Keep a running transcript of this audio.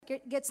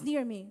gets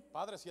near me.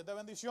 Padre, si es de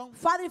bendición,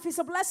 Father, if it's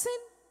a blessing,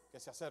 que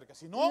se acerque.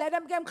 Si no, let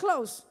them get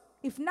close.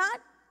 If not,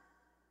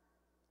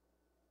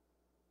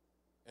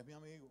 es mi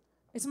amigo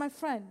it's my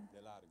friend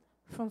de larga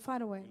from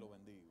far away. y lo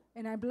bendigo.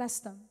 And I bless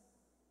them.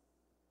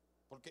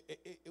 Porque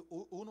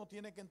uno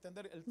tiene que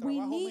entender el We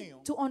trabajo need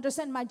mío to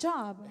understand my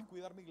job es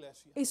cuidar mi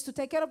iglesia. is to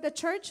take care of the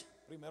church.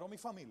 Primero mi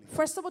familia,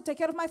 First of all, take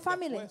care of my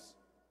family. después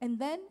And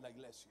then la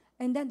iglesia.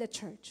 the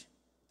church.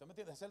 ¿Usted me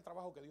entiende? Ese es el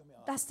trabajo que Dios me ha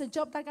dado. That's the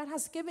job that God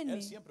has given Él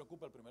me. siempre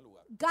ocupa el primer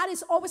lugar. God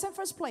is always in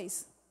first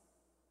place.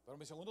 Pero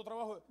mi segundo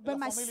trabajo es But la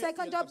my familia y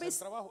second el job tercer is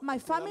trabajo my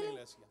es cuidar la family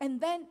iglesia. and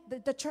then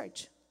the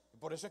church. Y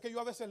por eso es que yo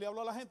a veces le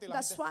hablo a la gente y la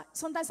That's gente, why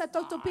sometimes I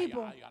talk to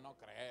people. ya no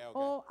creo que,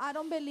 Oh, I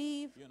don't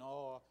believe. you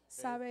know,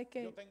 Sabe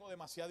que yo tengo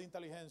demasiada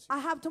inteligencia. I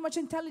have too much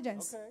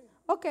intelligence. Okay.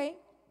 Okay.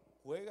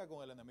 Juega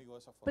con el enemigo de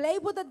esa forma. Play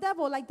with the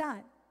devil like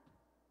that.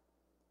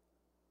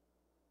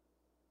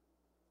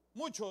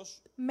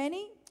 Muchos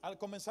Many, al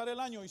comenzar el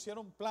año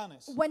hicieron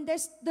planes. when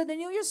the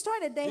new year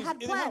started, they Y- had y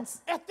dijeron,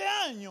 plans. este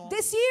año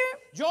This year,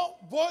 yo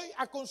voy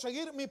a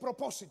conseguir mi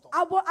propósito.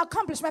 I will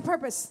accomplish my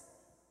purpose.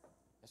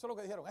 Eso es lo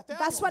que dijeron. Este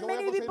That's año what yo voy a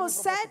many conseguir people mi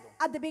said propósito.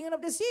 at the beginning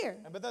of this year.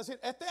 En vez de decir,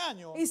 este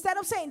año Instead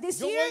of saying, this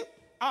yo year, voy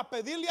a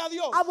pedirle a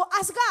Dios I will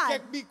ask que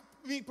God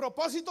mi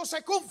propósito se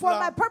for cumpla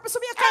my purpose to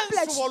be en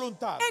accomplished su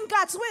voluntad. in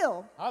God's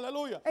will.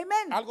 Aleluya.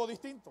 Amen. Algo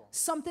distinto.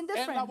 Something En la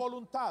different.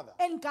 voluntad.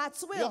 In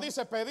God's will. Dios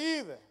dice,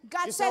 pedid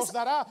God y se os says,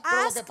 dará. Pero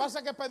lo ask que pasa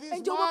es que pedís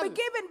and you will be mal.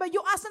 given, but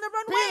you ask in the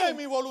Pide wrong way.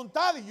 mi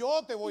voluntad y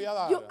yo te voy a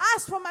dar. You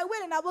ask for my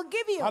will and I will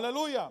give you.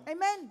 Aleluya.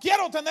 Amen.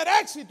 Quiero tener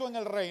éxito en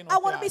el reino. I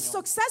want to be este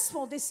año.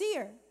 successful this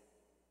year.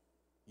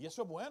 Y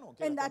eso es bueno. And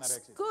Quieres tener that's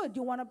éxito. good.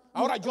 You want to.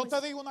 Ahora yo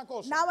te digo una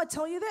cosa. Now I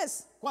tell you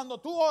this. Cuando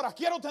tú oras,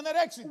 quiero tener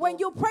éxito. When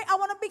you pray, I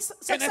want to be En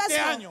este successful.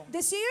 año,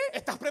 This year,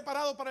 ¿estás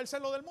preparado para el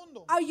celo del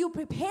mundo? are you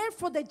prepared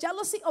for the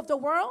jealousy of the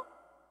world?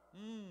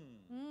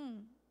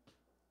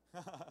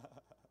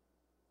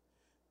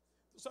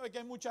 Tú sabes que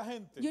hay mucha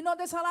gente. You know,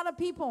 there's a lot of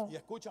people. Y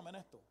escúchame en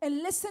esto.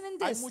 And listen in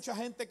Hay this. mucha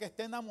gente que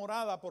está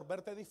enamorada por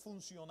verte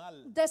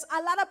disfuncional. There's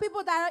a lot of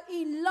people that are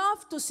in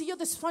love to see you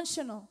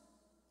dysfunctional.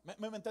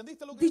 ¿Me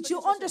entendiste lo que yo Did te you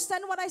quise decir?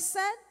 understand what I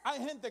said? Hay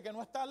gente que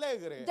no está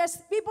alegre There's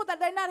people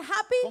that are not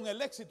happy con el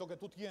éxito que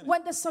tú tienes.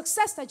 when the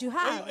success that you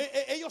have.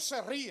 Ellos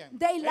se ríen.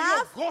 They ellos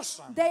laugh,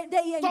 gozan. they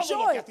todo lo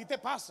enjoy que a ti te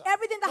pasa.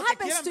 everything that Porque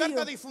happens quieren to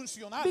verte you.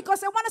 disfuncional.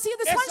 Because they want to see you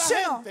Esa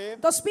dysfunctional.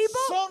 gente Those people,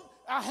 son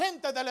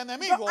agentes del the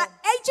enemigo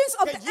agents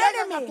of que the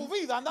llegan a enemy tu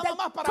vida nada that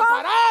más para come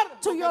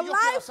parar to lo que your Dios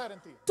quiere life hacer en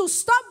ti. to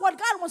stop what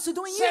God wants to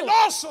do in you.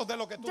 Celosos de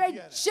lo que tú They're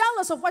tienes.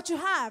 jealous of what you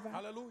have.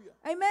 Aleluya.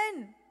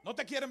 Amen. No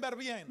te quieren ver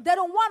bien. They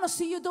don't want to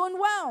see you doing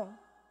well.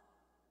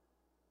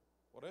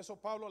 Por eso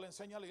Pablo le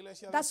enseña a la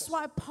iglesia de That's Éfeso,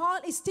 why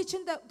Paul is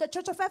teaching the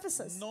church of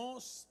Ephesus.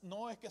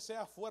 no es que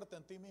seas fuerte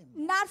en ti mismo.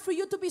 Not for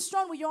you to be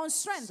strong with your own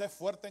strength. Sé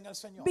fuerte en el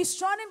Señor. Be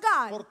strong in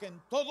God. Porque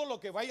en todo lo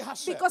que vayas a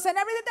hacer Because in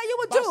everything that you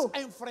will vas do,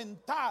 a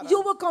enfrentar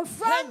you will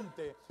confront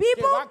gente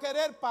people que va a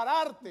querer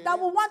pararte that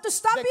will want to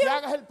stop de que you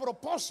hagas el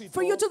propósito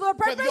for you to do a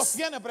que Dios purpose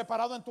tiene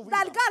preparado en tu vida.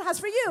 that God has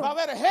for you. Va a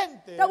haber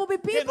gente There will be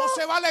que no people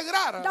se va a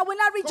alegrar that will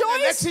not con el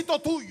rejoice éxito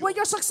tuyo. with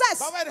your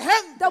success. Va a haber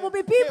gente There will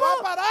be que va a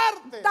people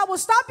pararte that will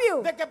stop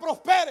you de que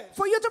prosperes.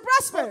 for you to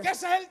prosper. Porque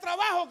ese es el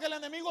trabajo que el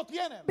enemigo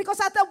tiene. Because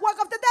that's the work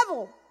of the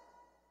devil.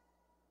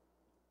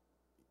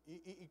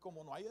 Y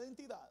como no hay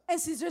identidad And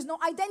since there's no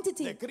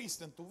identity de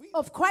Cristo en tu vida,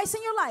 of Christ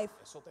in your life,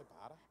 eso te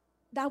para.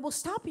 that will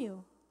stop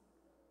you.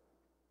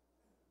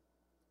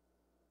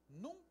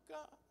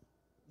 Nunca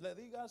le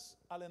digas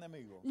al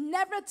enemigo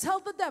Never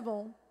tell the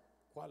devil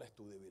cuál es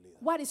tu debilidad.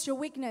 what is your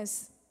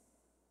weakness.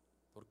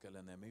 Porque el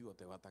enemigo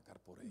te va a atacar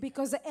por ella.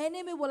 Because the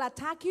enemy will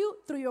attack you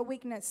through your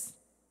weakness.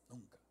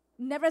 Nunca.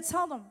 Never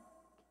tell them.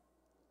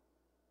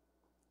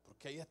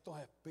 Porque hay estos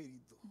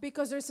espíritus.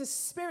 Because there's a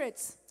spirit.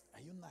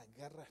 Hay una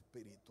guerra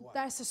espiritual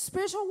There's a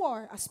spiritual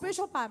war, a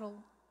spiritual battle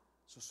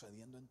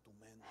sucediendo en tu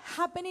mente.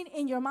 happening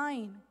in your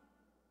mind.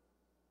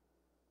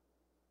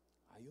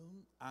 Hay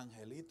un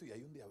angelito y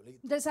hay un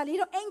diablito There's a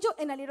little angel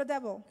and a little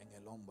devil. en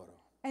el hombro.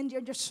 And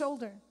your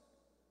shoulder.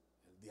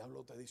 El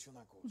diablo te dice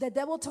una cosa. The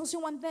devil tells you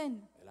one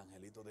thing. El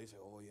angelito te dice,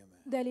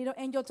 óyeme, The little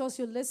angel tells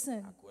you,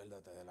 listen,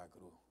 acuérdate de la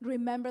cruz.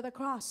 remember the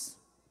cross.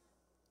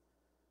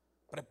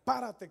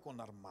 Prepárate con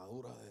la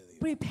armadura de Dios.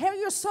 Prepare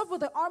yourself with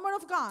the armor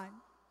of God.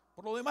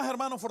 Por lo demás,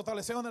 hermanos,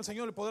 fortaleceos en el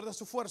Señor el poder de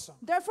su fuerza.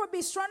 Therefore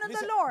be strong in Dice,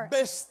 the Lord.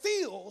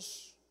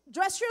 vestíos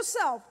Dress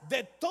yourself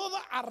de toda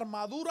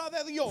armadura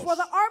de Dios for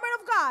the armor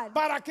of God,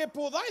 para que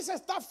podáis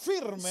estar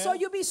firmes so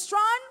you be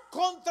strong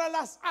contra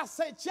las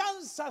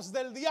acechanzas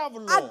del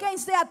diablo.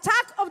 against the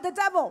attack of the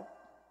devil.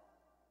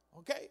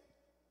 ¿Ok?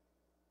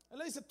 Él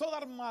le dice toda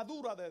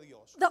armadura de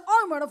Dios. The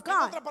armor of En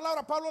God. otras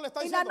palabras, Pablo le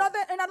está In diciendo,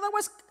 other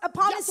words,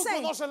 Paul ya is tú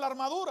saying, conoces la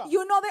armadura.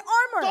 you know the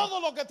armor. Todo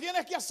lo que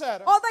tienes que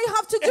hacer All that you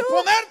have to es do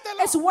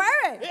ponértela. is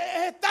wear it.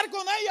 Es estar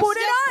con ella Put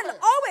it siempre. on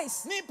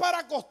always. Ni para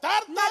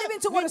acostarte, Not even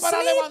to go ni to para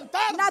sleep,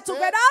 levantarte. not to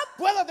get up.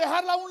 Puedes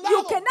dejarla a un lado.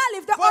 You cannot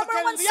leave the porque armor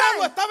el one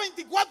diablo side. está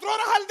 24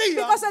 horas al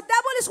día Because the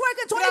devil is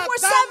working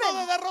tratando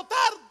de 24/7,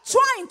 derrotarte.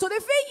 trying to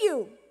defeat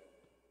you.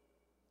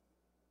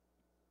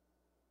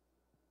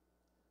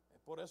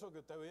 Es por eso que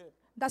usted ve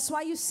That's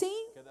why you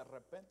see, que de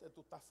repente tú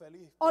estás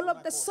feliz por all una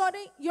of the cosa,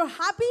 sudden, you're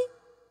happy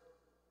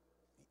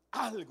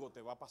algo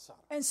te va a pasar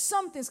and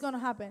something's going to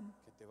happen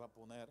que te va a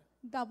poner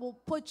that will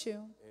put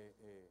you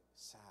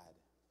sad,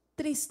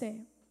 triste.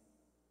 te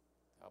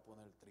va a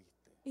poner triste.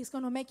 It's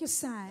going to make you De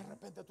sad.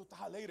 repente tú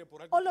estás alegre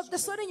por algo All que of the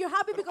sucedió. sudden, you're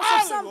happy Pero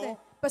because of algo something.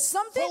 But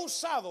fue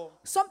usado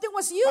something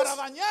was para used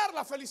dañar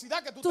la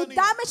felicidad que tú to tenías.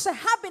 damage the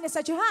happiness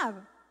that you have.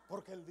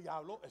 Porque el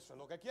diablo eso es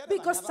lo que quiere,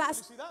 Because dañar la that's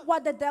felicidad.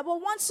 what the devil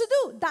wants to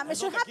do, damage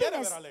Él no your te quiere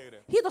happiness. ver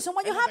alegre. He doesn't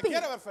want you Él no te happy.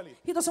 quiere ver feliz.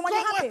 He doesn't want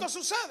you ¿Cómo happy. esto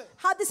sucede?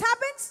 How this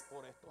happens?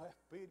 Por estos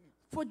espíritus,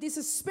 For these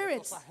estos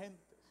spirits, agentes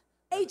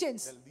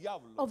agents del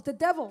diablo of the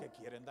devil que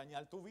quieren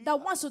dañar tu vida. that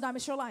wants to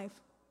damage your life.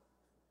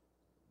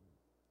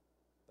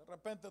 De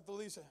repente tú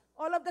dices,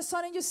 All of the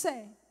sudden you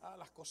say,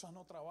 las cosas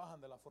no trabajan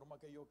de la forma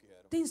que yo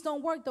quiero. things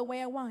don't work the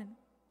way I want.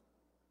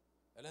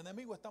 El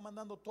enemigo está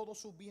mandando todo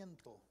su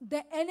viento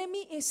The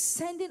enemy is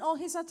sending all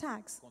his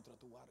attacks contra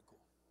tu barco.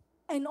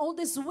 and all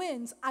these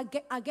winds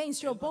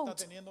against your Él no está boat.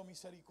 teniendo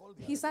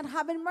misericordia. He's de not ti.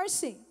 having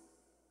mercy.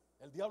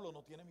 El diablo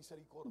no tiene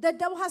misericordia. The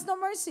devil has no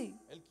mercy.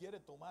 Él quiere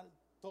tomar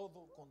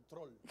todo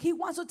control He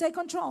wants to take de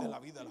control la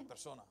vida de las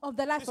personas. of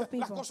the life Dice, of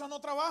las people. cosas no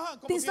trabajan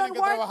como Things tienen don't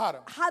que work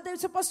trabajar. how they're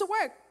supposed to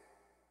work.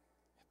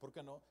 Es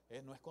porque no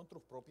es con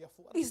tus propias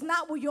fuerzas. It's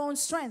not with your own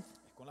strength.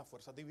 Es con la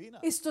fuerza divina.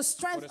 It's the Por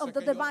strength eso of es the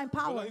que yo divine le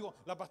power. digo,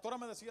 la pastora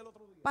me decía el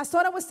otro día.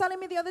 Pastora was telling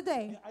me the other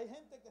day, Hay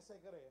gente que se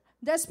cree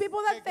there's people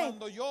que that think,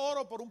 cuando yo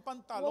oro por un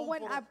pantalón, well,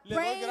 when I le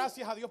doy pray,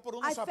 gracias a Dios por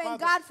unos I thank zapatos,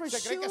 God for se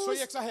cree que soy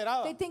shoes.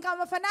 exagerada. They think I'm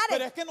a Pero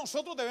fanatic. es que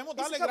nosotros debemos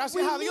It's darle that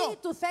gracias we a Dios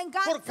need to thank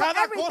God por for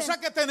cada everything, cosa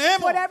que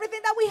tenemos. for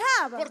everything that we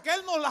have. Porque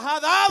Él nos las ha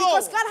dado.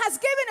 Because God has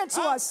given it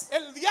to us.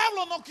 El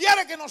diablo no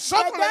quiere que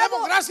nosotros The le demos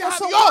devil gracias a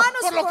doesn't Dios want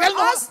us por lo for que Él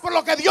nos us por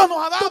lo que Dios nos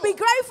ha To dado. be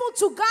grateful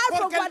to God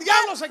for Porque what el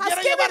diablo God se has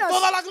quiere given llevar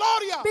toda us. la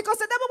gloria. Because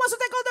the devil wants to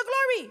take all the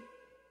glory.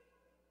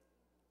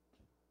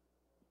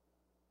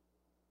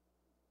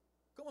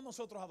 ¿Cómo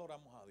nosotros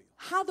adoramos a Dios?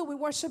 How do we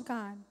worship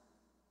God?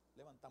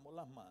 Levantamos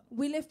las manos.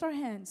 We lift our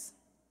hands.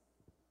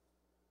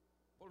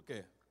 ¿Por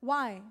qué?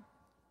 Why?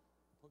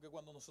 Porque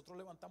cuando nosotros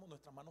levantamos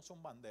nuestras manos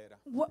son banderas.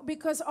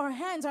 Because our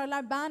hands are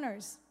like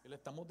banners. Y le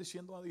estamos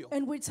diciendo a Dios,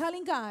 And we're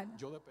telling God,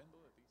 yo dependo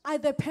de ti. I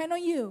depend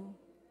on you.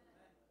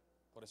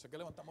 Por eso es que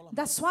levantamos las manos.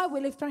 That's why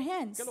we lift our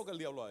hands. ¿Qué es lo que el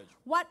diablo ha hecho?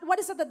 What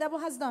is it the devil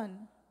has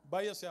done?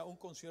 Váyase a un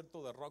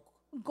concierto de rock,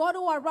 Go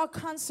to a rock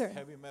concert,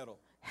 heavy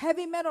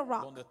metal,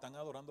 rock, donde están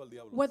adorando al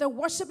diablo. where they're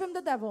worshiping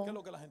the ¿Qué es devil.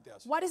 lo que la gente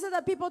hace? What is it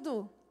that people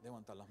do?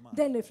 Levantar las manos.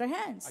 They lift their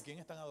hands. ¿A quién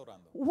están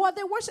adorando? What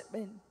they're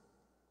worshiping?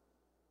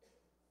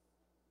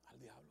 Al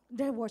diablo.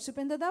 They're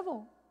worshiping the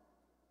devil.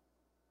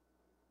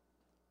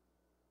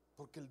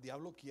 Porque el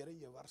diablo quiere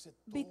llevarse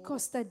todo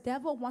Because the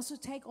devil wants to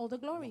take all the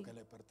lo glory. que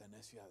le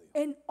pertenece a Dios.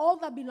 And all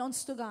that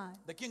belongs to God.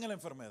 ¿De quién es la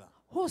enfermedad?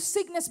 Whose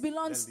sickness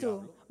belongs Del to?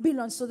 diablo.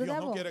 Belongs to the Dios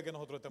no devil. quiere que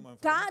nosotros estemos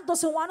enfermos. God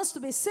doesn't want us to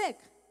be sick.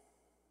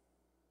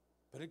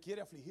 Pero Él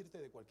quiere afligirte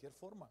de cualquier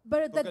forma. But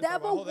Porque the el devil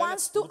trabajo de él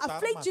wants es to hurtar,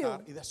 afflict you.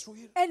 matar y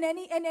destruir.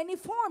 In any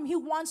form, he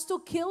wants to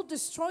kill,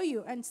 destroy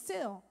you, and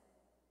steal.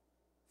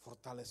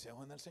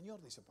 Fortaleceos en el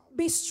Señor, dice Pablo.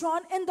 Be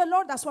strong in the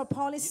Lord. That's what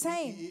Paul is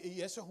saying. Y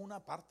eso es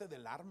una parte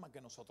del arma que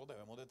nosotros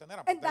debemos de tener.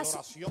 Aparte And de la that's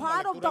oración, la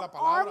part of lectura de the la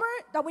palabra.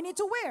 armor that we need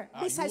to wear.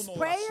 Ayuno, Besides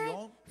prayer,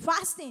 oración.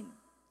 fasting.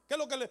 ¿Qué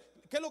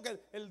es lo que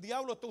el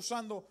diablo está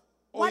usando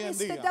What hoy en is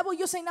the día? devil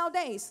using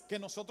nowadays? Que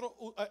nosotros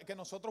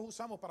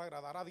usamos para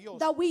agradar a Dios.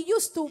 That we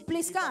used to Y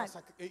please para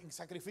God. en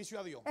sacrificio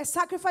a Dios. A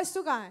sacrifice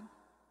to God.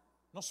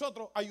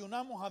 Nosotros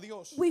ayunamos a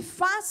Dios We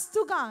fast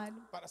to God,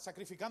 para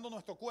sacrificando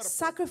nuestro cuerpo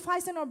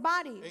sacrificing our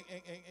body,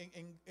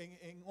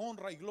 en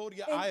honra y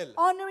gloria a Él. and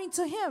honoring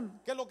to Him.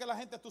 ¿Qué es lo que la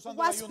gente está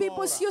usando el What's ayuno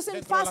people's ahora using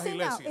dentro de las fasting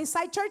now? iglesias?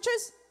 Inside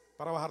churches?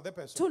 Para bajar de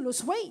peso. To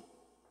lose weight.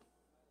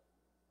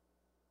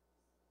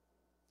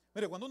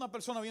 Mire, cuando una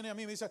persona viene a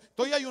mí y me dice,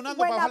 estoy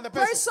ayunando When para bajar a de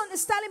peso, person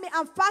is telling me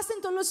I'm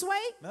fasting to lose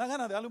weight, me da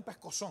ganas de darle un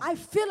pescozón. I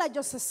feel like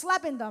just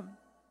slapping them.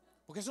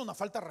 Porque eso es una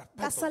falta de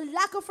That's a respeto.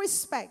 lack of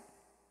respect.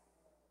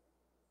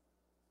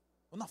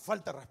 Una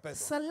falta de respeto.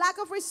 It's a lack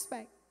of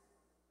respect.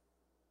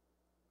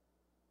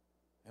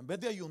 En vez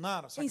de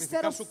ayunar, Instead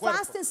sacrificar of su cuerpo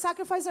fasting,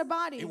 sacrifice our y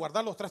body.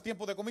 guardar los 3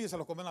 tiempos de comida y se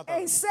los comen en la tarde.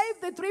 And save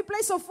the 3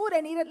 plates of food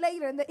and eat it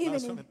later in the No, eso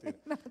es evening. mentira.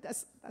 No,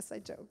 that's a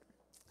joke.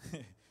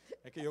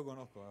 Es que yo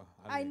conozco a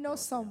I alguien que know lo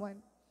hacía.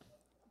 someone.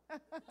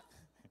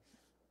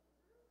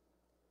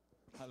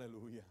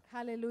 Aleluya.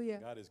 Hallelujah.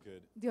 God is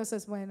good. Dios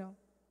es bueno.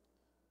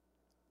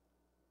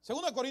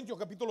 2 Corintios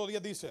capítulo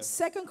 10 dice,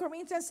 2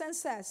 Corinthians 10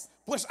 says,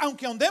 pues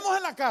aunque andemos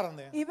en la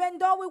carne, even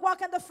though we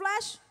walk in the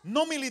flesh,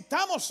 no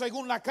militamos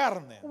según la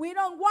carne. we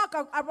don't walk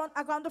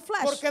around the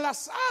flesh. Porque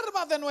las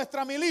armas de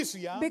nuestra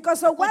milicia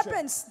Because the escuche,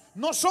 weapons,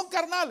 no son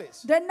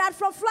carnales, they're not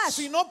from flesh,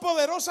 sino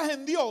poderosas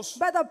en Dios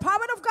but the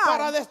power of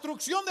para God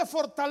destrucción de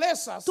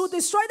fortalezas, to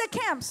destroy the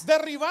camps,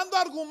 derribando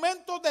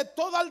argumentos de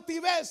toda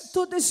altivez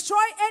to destroy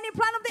any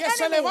plan of the que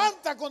se enemy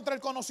levanta contra el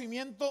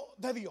conocimiento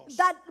de Dios.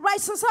 that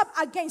rises up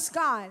against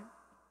God.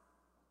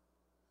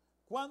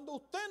 Cuando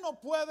usted no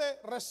puede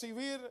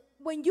recibir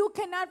When you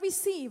cannot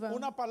receive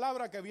una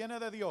palabra que viene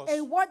de Dios,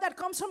 a word that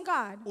comes from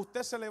God,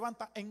 usted se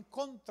levanta en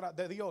contra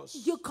de Dios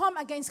you come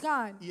against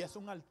God. y es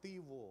un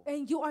altivo.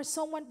 And you are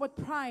someone with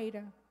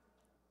pride.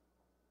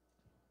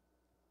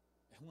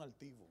 Es un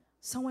altivo.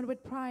 Someone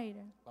with pride.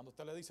 Cuando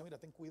usted le dice, mira,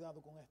 ten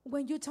cuidado con esto,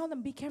 When you tell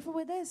them, be careful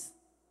with this.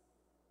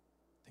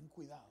 ten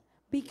cuidado.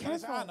 Be Y usted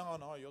dice, careful.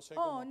 no, yo sé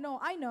Oh, cómo. no,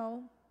 I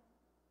know.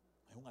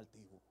 Es un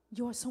altivo.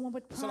 You are someone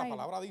with Entonces la pride.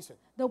 palabra dice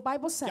The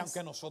Bible que says,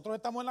 aunque nosotros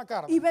estamos en la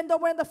carne even though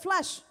we're in the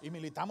flesh y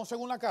militamos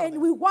según la carne, and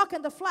we walk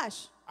in the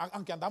flesh,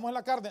 aunque andamos en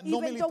la carne, no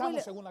even though we,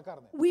 militamos según la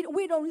carne.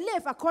 we don't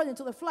live according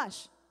to the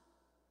flesh.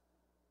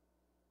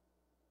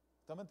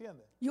 ¿Usted me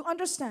entiende? You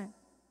understand?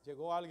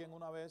 Llegó alguien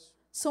una vez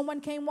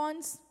Someone came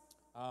once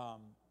a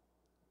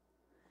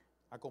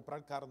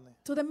comprar carne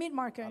to the meat a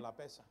market, la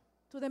pesa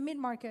to the meat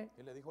market,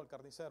 y le dijo al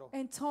carnicero,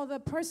 and told the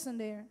person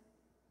there,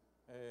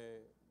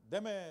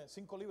 deme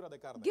 5 libras de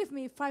carne. give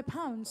me 5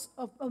 pounds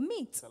of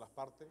meat. Se las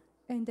parte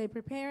And they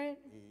prepare it,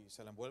 y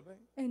se la envuelve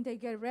and they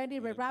get ready,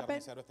 y el wrap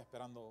it, carnicero está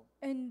esperando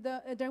and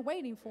they're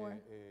waiting for the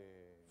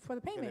the que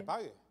le payment.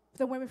 pague.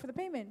 They're waiting for the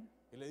payment.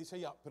 Y le dice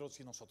ya, pero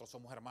si nosotros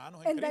somos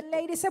hermanos en And that Cristo,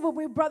 lady said, well,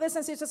 we're brothers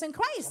and sisters in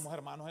Christ. somos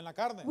hermanos en la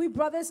carne. We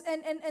brothers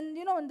and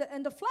you know, in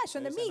the flesh,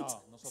 in Él the dice, meat.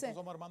 no, nosotros Say,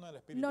 somos hermanos en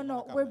el espíritu, no, no en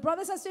no, la we're carne.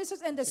 brothers and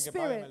sisters in the Así que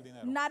págame spirit, el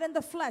dinero. not in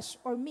the flesh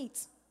or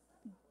meat.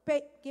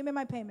 Give me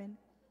my payment.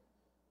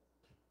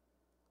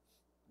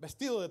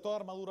 Vestido de toda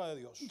armadura de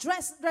Dios.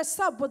 Dress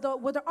up with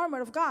the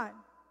armor of God.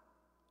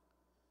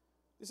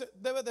 Dice,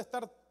 debe de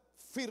estar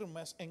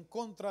firmes en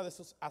contra de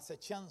sus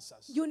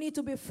acechanzas You need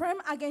to be firm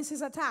against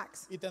his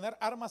attacks y tener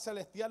armas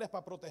celestiales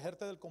para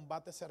protegerte del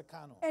combate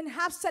cercano. and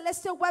have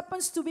celestial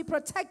weapons to be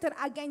protected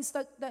against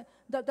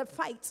the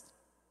fight.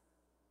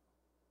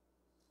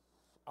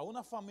 A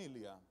una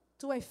familia,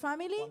 To a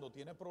family, cuando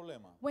tiene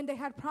problemas, when they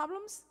had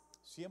problems,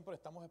 siempre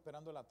estamos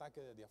esperando el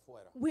ataque desde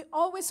afuera. we're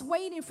always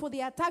waiting for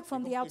the attack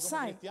from the Y como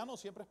outside. cristianos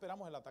siempre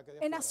esperamos el ataque de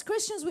And afuera. as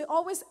Christians, we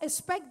always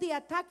expect the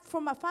attack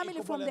from a Y family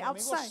como from el the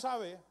enemigo outside.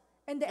 sabe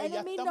And the que ya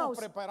enemy estamos knows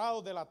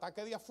preparados del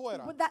ataque de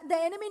afuera, that the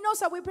enemy knows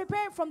that we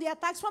prepare from the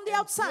attacks from the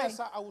outside.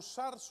 empieza a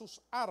usar sus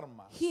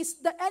armas,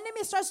 The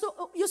enemy starts to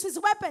use his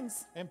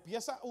weapons.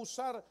 empieza a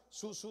usar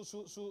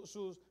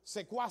sus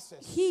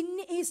secuaces,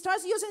 He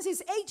starts using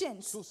his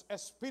agents, sus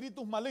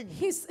espíritus malignos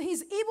his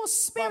evil para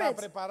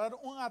spirits, preparar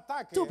un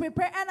ataque to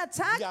prepare an de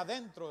attack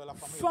adentro de la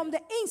familia. from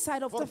the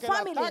inside of the Porque el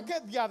family.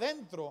 ataque de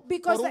adentro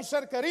Because, por un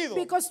ser querido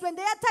because when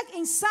they attack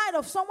inside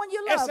of someone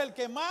you es love, el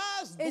que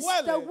más it's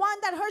the duele one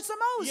that hurts the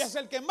y most. es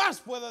el que más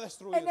puede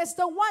destruir. And it's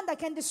the one that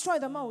can destroy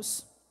the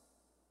most.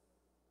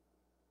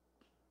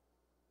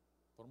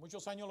 Por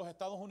muchos años los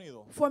Estados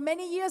Unidos For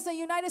many years, the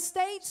United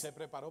States, se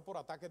preparó por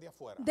ataques de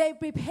afuera. they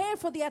prepare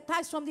for the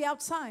attacks from the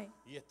outside.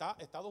 Y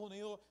Estados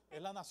Unidos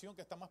es la nación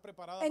que está más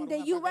preparada And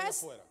para the un ataque de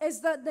U.S. afuera.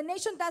 is the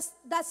nation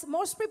that's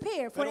most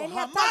prepared for Pero any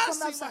attack jamás from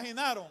se outside.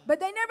 imaginaron But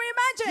they never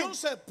que un imagined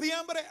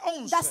septiembre that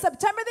 11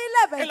 September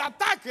the el 11th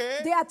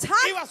ataque the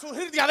attack iba a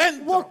surgir de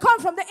will adentro. come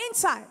from the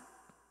inside.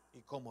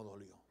 Y cómo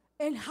dolió.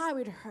 And how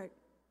it hurt.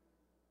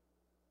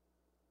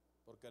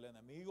 Porque el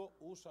enemigo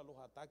usa los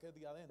ataques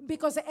de adentro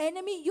Because the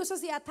enemy uses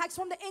the attacks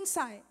from the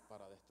inside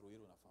para destruir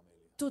una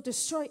familia. to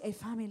destroy a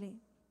family.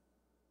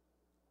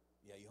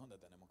 Y ahí es donde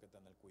tenemos que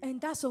tener cuidado.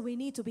 And that's what we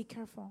need to be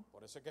careful.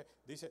 Por eso es que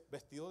dice,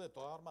 vestido de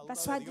toda armadura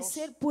That's de why they Dios.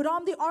 said, put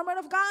on the armor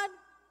of God.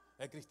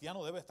 El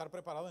cristiano debe estar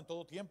preparado en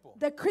todo tiempo.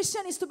 The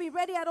Christian is to be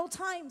ready at all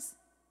times.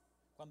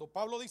 Cuando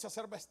Pablo dice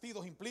ser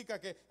vestidos, implica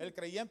que el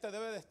creyente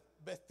debe de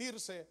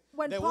vestirse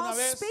When de una Paul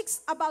vez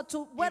speaks about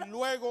to y wear,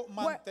 luego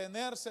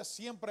mantenerse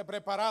siempre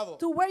preparado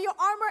to wear your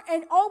armor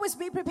and always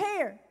be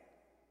prepared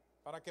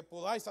para que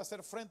podáis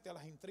hacer frente a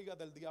las intrigas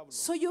del diablo.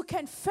 so you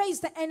can face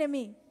the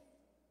enemy.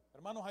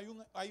 Hermanos,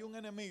 hay un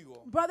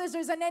enemigo Brothers,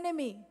 there's an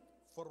enemy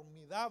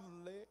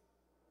formidable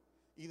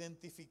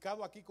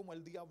identificado aquí como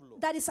el diablo.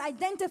 that is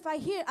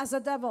identified here as the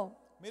devil.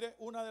 Mire,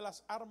 una de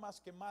las armas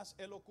que más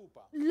él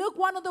ocupa. Look,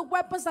 one of the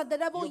weapons that the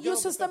devil Yo quiero que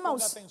uses usted the ponga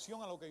most.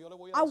 atención a lo que yo le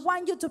voy a I decir.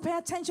 want you to pay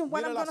attention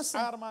what Mire I'm going to las say.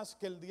 armas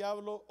que el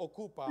diablo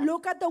ocupa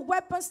Look at the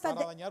weapons that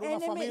para the dañar una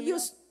enemy familia,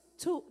 used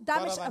to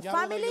damage para a dañar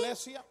una family,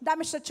 iglesia,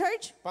 damage the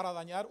church, para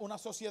dañar una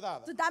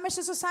sociedad. to damage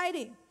the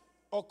society.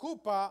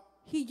 Ocupa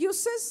He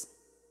uses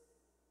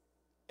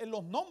en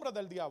los nombres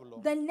del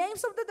diablo. the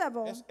names of the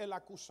devil. Es el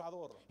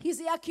acusador. He's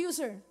the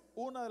accuser.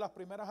 Una de las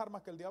primeras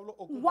armas que el diablo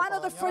ocupa One para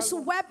of the dañar first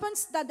algo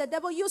weapons that the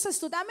devil uses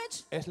to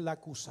damage es la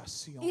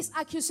acusación. is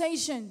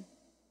accusation.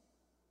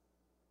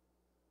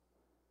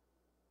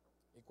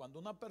 Y cuando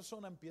una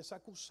persona empieza a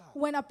acusar,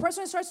 When a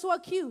person starts to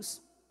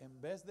accuse, en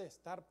vez de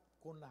estar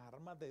con las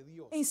armas de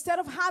Dios, instead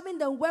of having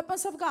the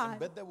weapons of en God,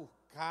 vez de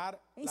buscar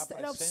la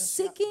instead of presencia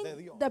seeking de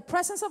Dios, the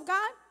presence of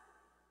God,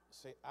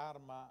 se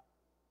arma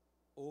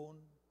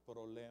un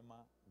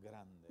problema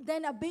grande.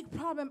 then a big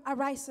problem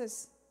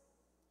arises.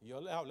 Y yo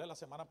les hablé la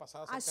semana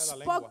pasada I acerca de la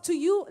lengua. spoke to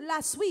you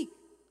last week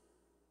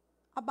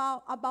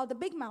about the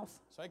big mouth.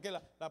 ¿Sabe que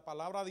la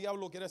palabra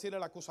diablo quiere decir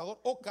el acusador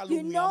o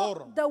You know,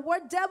 calumniador? the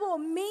word devil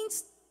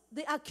means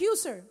the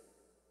accuser.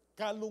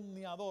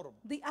 calumniador.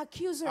 The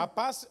accuser.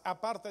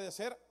 Aparte de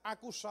ser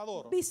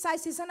acusador,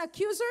 Besides he's an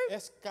accuser,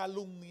 es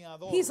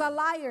calumniador. he's a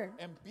liar.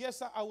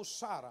 Empieza a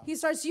usar He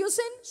starts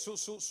using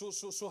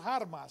sus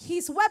armas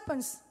his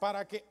weapons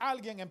para que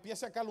alguien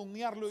empiece a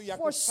calumniarlo y for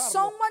acusarlo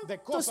someone de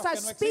to cosas start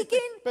que no existen.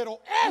 speaking Pero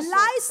eso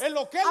lies es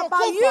lo que él about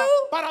ocupa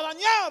you. para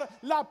dañar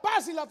la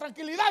paz y la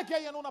tranquilidad que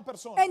hay en una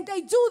persona. and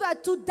they do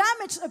that to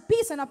damage a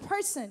peace in a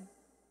person,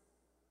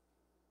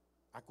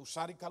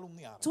 Acusar y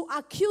calumniar. to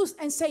accuse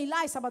and say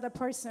lies about the El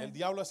person.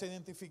 diablo es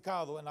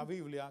identificado en la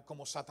Biblia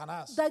como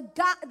Satanás.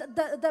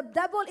 The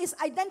devil is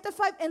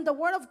identified in the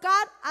word of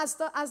God as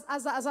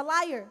a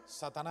liar,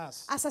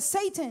 Satanás, as a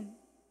Satan.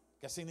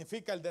 que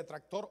significa el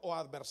detractor o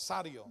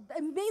adversario.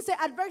 It means the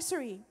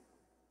adversary.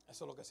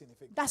 Eso es lo que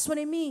significa. That's what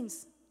it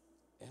means.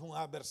 Es un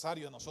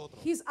adversario de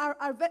nosotros. He's our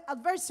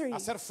adversary.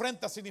 Hacer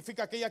frente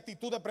significa aquella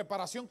actitud de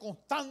preparación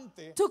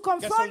constante To que el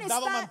confront is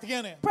soldado that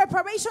mantiene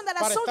preparation that a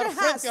para soldier estar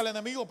frente has al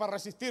enemigo, para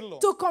resistirlo.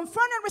 to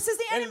confront and resist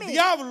the El enemy.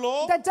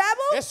 diablo The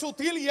devil, es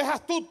sutil y es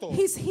astuto.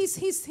 he's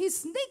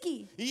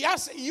sneaky.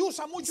 Y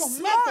usa muchos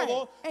Smart.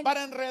 métodos And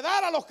para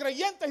enredar a los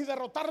creyentes y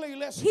derrotar la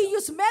iglesia. He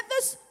used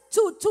methods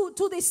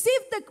to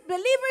deceive the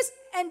believers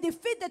and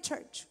defeat the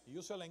church. Y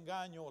usa el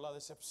engaño o la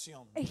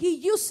decepción. He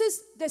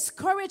uses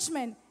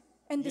discouragement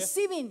and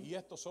deceiving. Y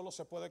esto solo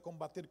se puede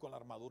combatir con la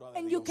armadura de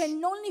And Dios. you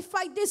can only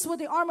fight this with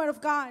the armor of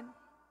God.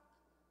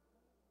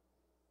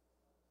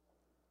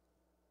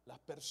 Las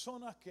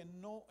personas que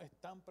no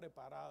están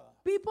preparadas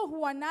People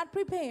who are not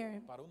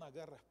prepared para una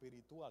guerra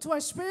espiritual to a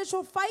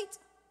spiritual fight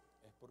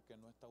es porque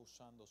no está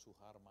usando sus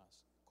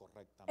armas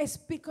correctamente. is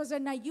because they're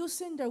not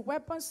using their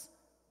weapons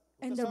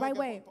in Usted the sabe right que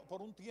way.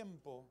 por un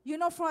tiempo You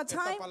know, for a esta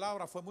time,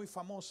 palabra fue muy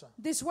famosa.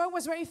 this word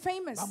was very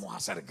famous. Vamos a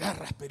hacer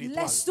guerra espiritual.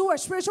 Let's do a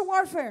spiritual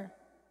warfare.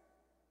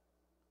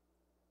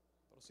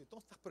 Pero si tú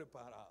no estás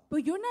preparado,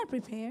 But you're not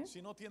prepared.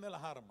 si no tienes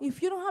las armas,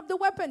 If you don't have the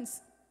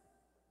weapons,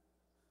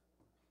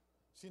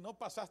 si no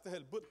pasaste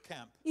el boot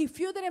camp, if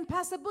you didn't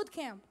pass the boot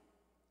camp,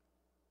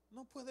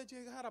 no puedes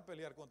llegar a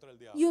pelear contra el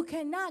diablo. you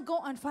cannot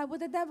go and fight with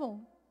the devil.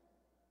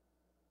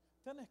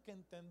 Tienes que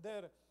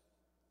entender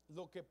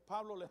lo que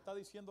Pablo le está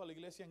diciendo a la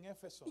iglesia en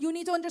Éfeso. You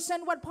need to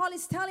understand what Paul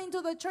is telling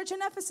to the church in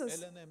Ephesus.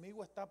 El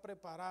enemigo está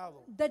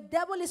preparado The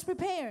devil is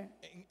prepared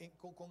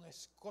con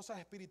cosas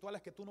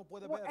espirituales que tú no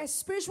puedes for ver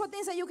spiritual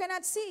things that you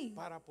cannot see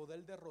para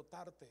poder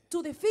derrotarte.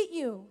 to defeat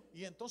you.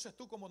 Y entonces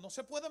tú, como no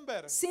se pueden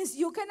ver, Since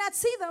you cannot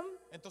see them,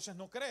 entonces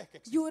no crees que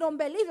existen. you don't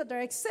believe that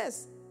they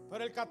exist.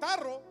 Pero el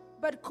catarro,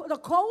 But the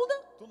cold,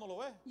 tú no lo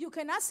ves, you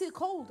cannot see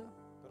cold,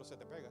 pero se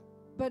te pega.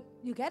 but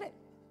you get it.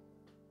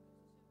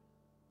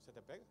 Se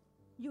te pega.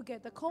 You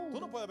get the Tú cold.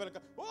 no puedes ver el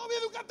catarro. ¡Oh,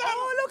 viene un catarro!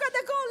 Oh, look at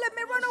the cold. Let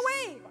me run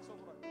away. Pasó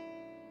por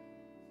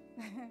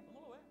ahí. Tú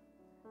no lo ves.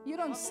 You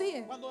don't see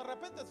it. Cuando de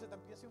repente se te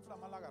empieza a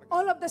inflamar la garganta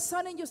All of a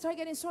sudden, you start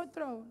getting sore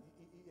throat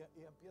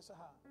y empiezas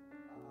a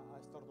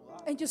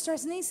estornudar, and you start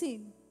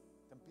sneezing.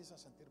 te empiezas a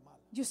sentir mal.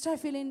 You start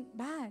feeling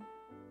bad.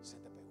 Se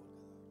te pegó el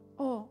catarro.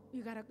 Oh,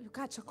 you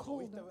catch a No lo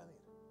cold. viste venir,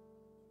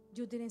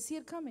 You didn't see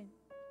it coming,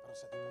 pero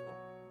se te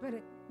pegó.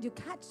 but you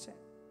catch it.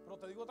 Pero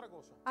te digo otra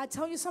cosa. I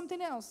tell you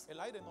something else. El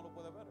aire no lo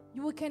puedes ver,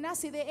 You cannot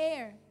see the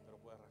air, pero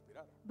puedes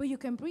respirar. but you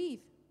can breathe.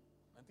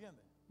 ¿Me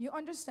entiendes? You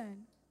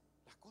understand?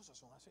 Las cosas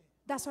son así.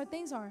 That's how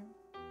things are.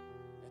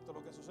 Esto es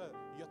lo que sucede.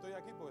 Y yo estoy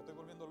aquí porque estoy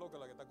volviendo loca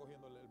la que está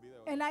cogiendo el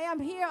video. And I am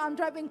here, I'm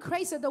driving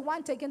crazy, the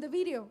one taking the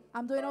video.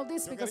 I'm doing all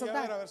this Yo because of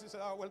quería ver a that. ver si se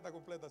daba vuelta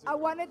completa. así. I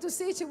wanted to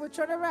see if she would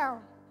turn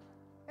around.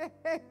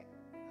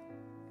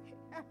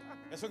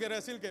 Eso quiere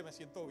decir que me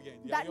siento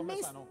bien. Ya That Dios me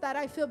means sanó. that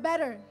I feel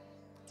better.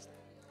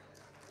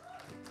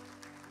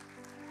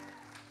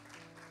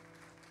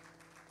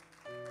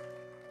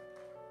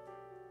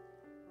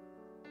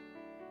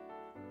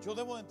 Yo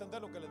debo de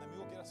entender lo que el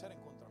enemigo quiere hacer en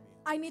contra mía.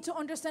 I need to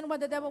understand what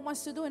the devil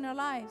wants to do in our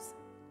lives.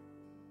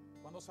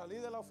 Cuando salí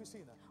de la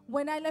oficina,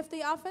 When I left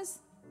the office,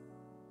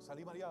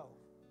 salí mareado.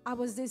 I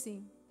was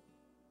dizzy.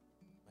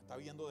 Me está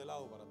viendo de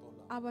lado para todos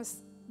lados. I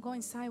was going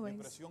Mi sideways.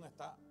 presión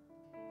está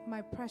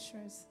My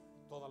pressures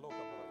toda loca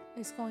por ahí.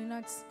 is going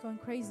nuts, going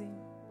crazy.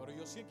 Pero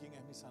yo sé quién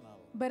es mi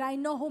sanador. But I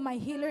know who my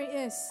healer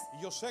is.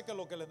 Y yo sé que es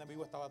lo que el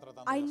enemigo estaba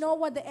tratando I de know hacer.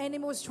 what the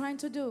enemy was trying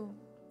to do.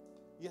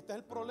 Y este es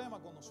el problema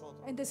con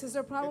nosotros. And this is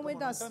the Que problem como with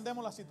no us.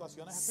 entendemos las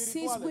situaciones Since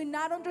we espirituales,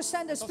 not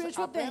understand the entonces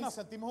spiritual apenas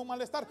things, sentimos un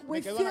malestar, we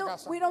me quedo en la feel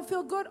casa. we don't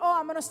feel good. Oh,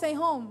 I'm going to stay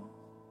home.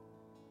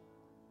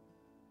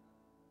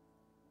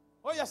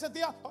 Oye, ya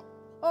sentía,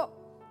 Oh,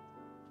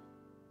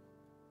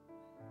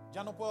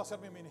 ya no puedo hacer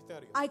mi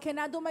ministerio. I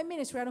cannot do my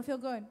ministry. I don't feel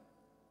good.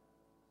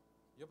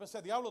 Yo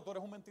pensé, diablo, tú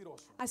eres un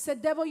mentiroso. I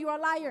said, devil, you're a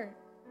liar.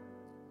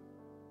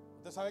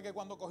 Usted sabe que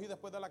cuando cogí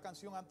después de la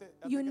canción antes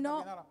You que know,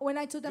 terminara, when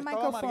I took the yo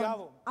estaba microphone,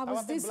 mareado, I estaba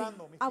was dizzy.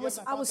 temblando, mis I was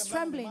piernas estaban temblando,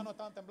 trembling. mis manos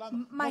estaban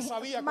temblando, My, no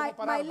sabía my, cómo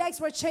my pararme. legs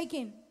were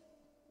shaking.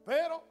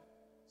 Pero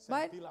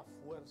But sentí la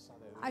fuerza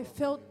de Dios. I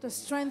felt the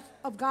strength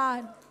of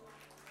God.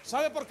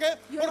 ¿Sabe por qué?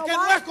 You know Porque no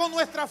why? es con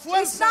nuestra It's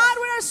fuerza, not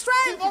with our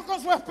strength, sino con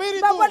su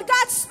espíritu. but with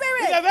God's Y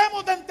Spirit.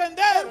 debemos de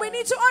entender And we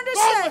need to cómo es que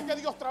understand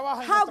Dios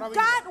trabaja en how nuestra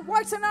vida. God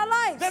works in our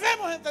lives.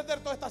 Debemos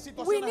entender todas estas We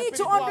situaciones need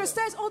to espirituales.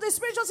 understand all the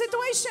spiritual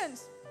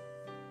situations.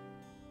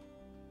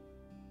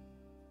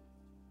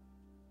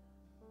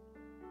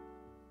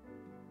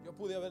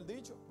 pude haber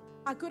dicho,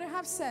 I could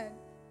have said,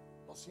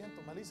 lo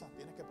siento, Melissa,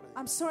 tienes que predicar.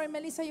 I'm sorry,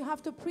 Melissa, you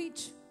have to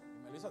preach.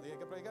 Y Melissa tiene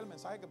que predicar el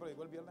mensaje que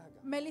predicó el viernes acá.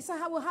 Melissa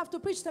will have to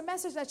preach the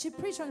message that she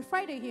preached on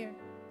Friday here.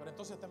 Pero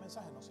entonces este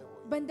mensaje no se oye.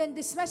 But then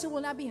this message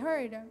will not be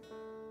heard.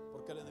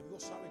 Porque el enemigo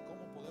sabe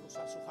cómo poder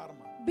usar sus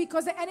armas.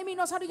 Because the enemy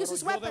knows how to use Pero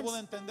his yo debo de weapons.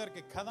 entender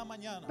que cada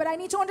mañana But I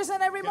need to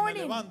understand every que me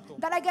morning levanto,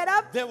 that I get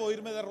up, debo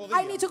irme de I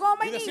rodillas need to go on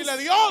my y knees decirle,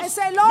 Dios, and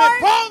say, me Lord,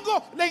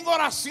 pongo en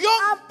oración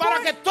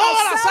para que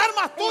todas las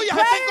armas tuyas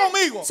estén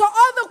conmigo. So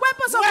all the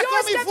weapons No of es yours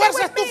con mi can be fuerza,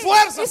 with es tu me.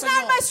 fuerza, It's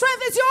Señor. not my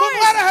strength, it's Tú no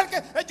yours. eres el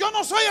que, yo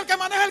no soy el que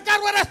maneja el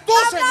carro, eres tú,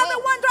 I'm not the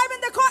Señor. one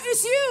driving the car,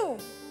 it's you.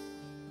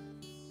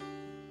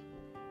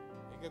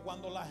 Y que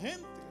cuando la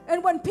gente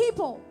And when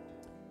people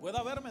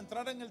pueda verme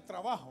entrar en el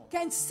trabajo,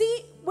 can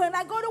see, when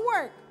I go to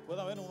work,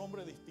 pueda ver un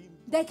hombre distinto,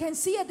 they can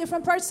see a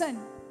different person.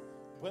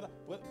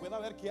 pueda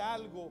ver que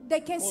algo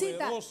They can see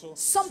that poderoso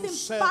something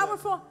sucede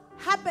powerful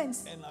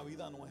happens en la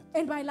vida nuestra.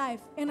 in my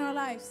life, in our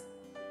lives.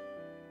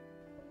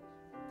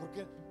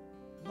 Porque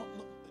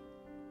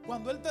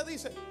cuando Él te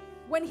dice,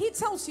 When He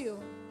tells you,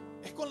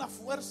 es con la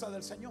fuerza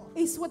del Señor.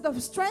 it's with the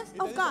strength Y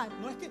te of dice, God.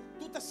 no es que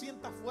tú te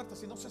sientas fuerte,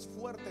 sino seas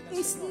fuerte en el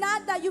It's Señor.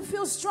 not that you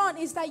feel strong,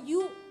 it's that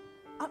you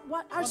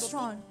are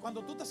strong.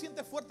 Cuando tú te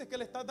sientes fuerte, que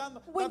le estás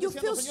dando. When estás you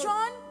diciendo, feel Señor,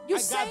 strong, you I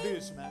got say,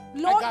 this, man. I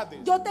Lord, got this.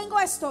 yo tengo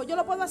esto, yo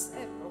lo puedo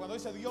hacer. Pero cuando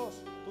dice Dios,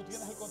 tú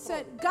tienes el control.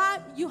 Said,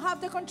 God, you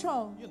have the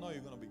control. You know you're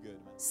going to be good,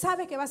 man.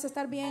 Sabe que vas a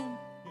estar bien.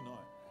 You know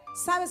it.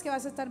 Sabes que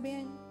vas a estar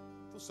bien.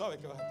 Tú sabes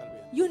que vas a estar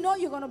bien. You know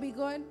you're going to be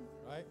good.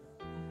 Right?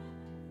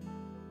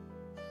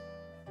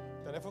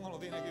 El teléfono lo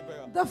tiene aquí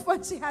pegado. The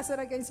one she has it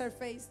against her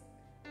face.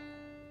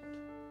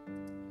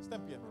 Está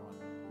en pie, mi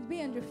hermano.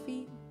 Be on your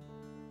feet.